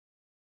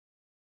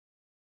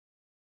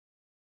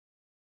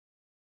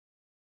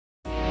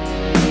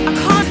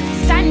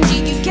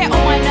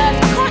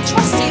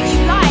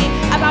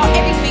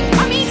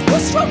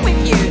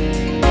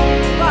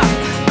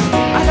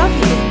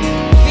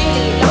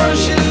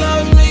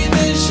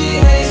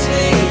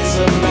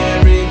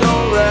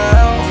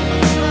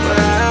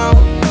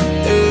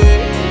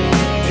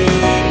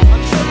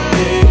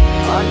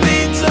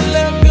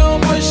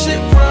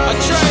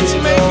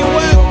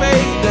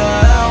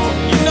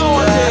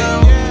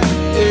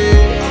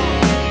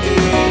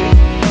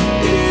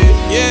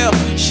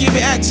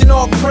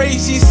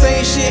crazy,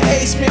 saying she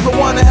hates me but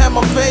wanna have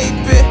my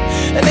baby.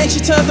 And then she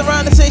turns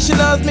around and says she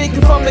loves me,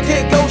 cause from the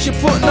get-go she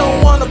put no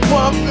one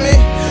above me.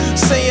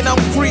 Saying I'm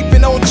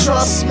creeping, don't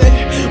trust me.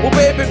 Well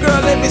baby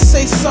girl, let me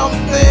say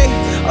something.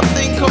 I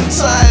think I'm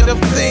tired of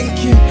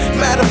thinking.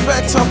 Matter of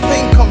fact, I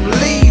think I'm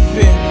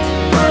leaving.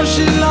 First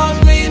she loves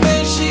me,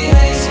 then she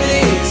hates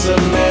me. It's a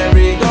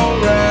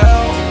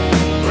merry-go-round,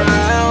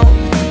 round,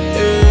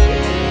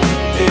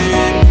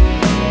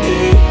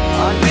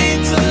 I need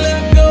to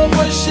let go,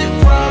 but she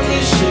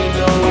promised she'd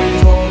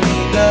always hold me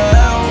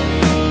down,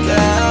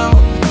 down,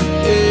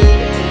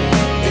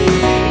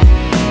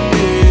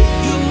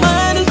 You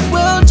might as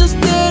well just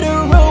get a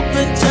rope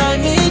and tie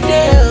me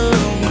down,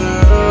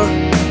 girl,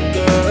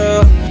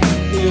 girl,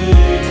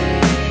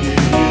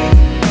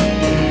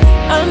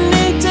 I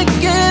need to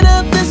get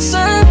up this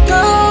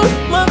circle,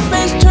 my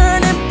face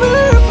turning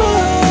purple.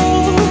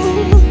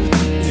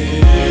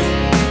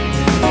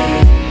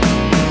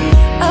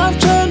 I've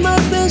tried my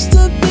best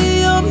to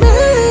be your man.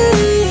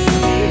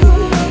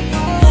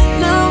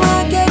 Now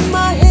I get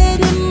my head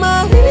in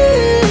my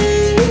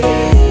head.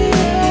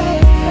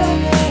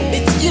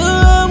 It's you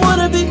I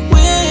wanna be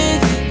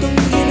with. Don't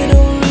give me no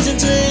reason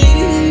to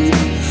leave.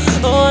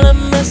 All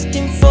I'm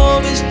asking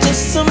for is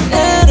just some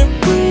air to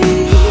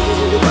breathe.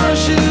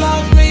 First she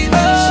loves me,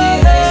 then she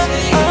hates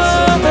me. It's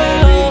a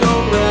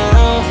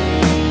merry-go-round,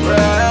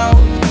 round,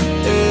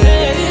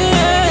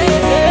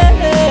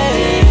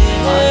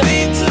 I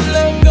need to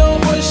let go,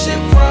 but she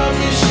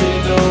promised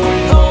she'd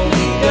always hold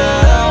me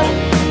down,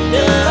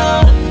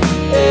 down,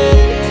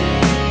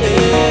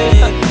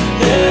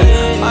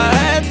 I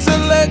had to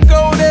let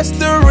go, that's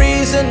the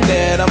reason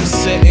that I'm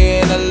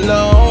sitting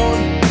alone,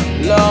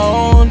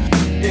 alone,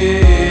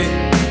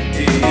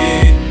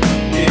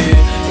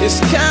 It's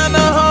kinda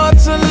hard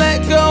to let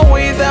go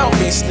without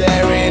me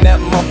staring at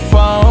my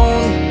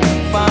phone,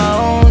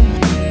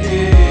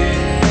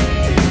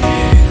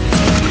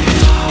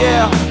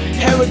 Yeah,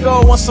 here we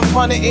go on some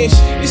funny-ish.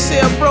 You say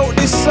I broke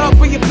this up,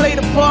 but you played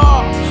a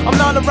part. I'm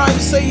not around, you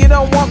say you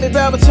don't want me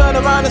back, but turn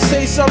around and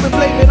say sorry,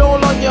 blame it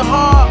all on your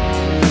heart.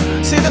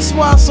 See, that's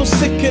why I'm so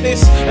sick of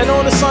this. And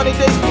all the sunny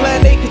days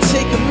planned, they could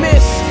take a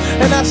miss.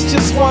 And that's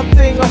just one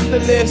thing off the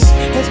list.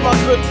 It's my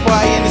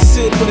goodbye and it's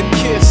sealed with a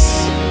kiss.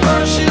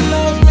 First she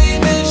loves me,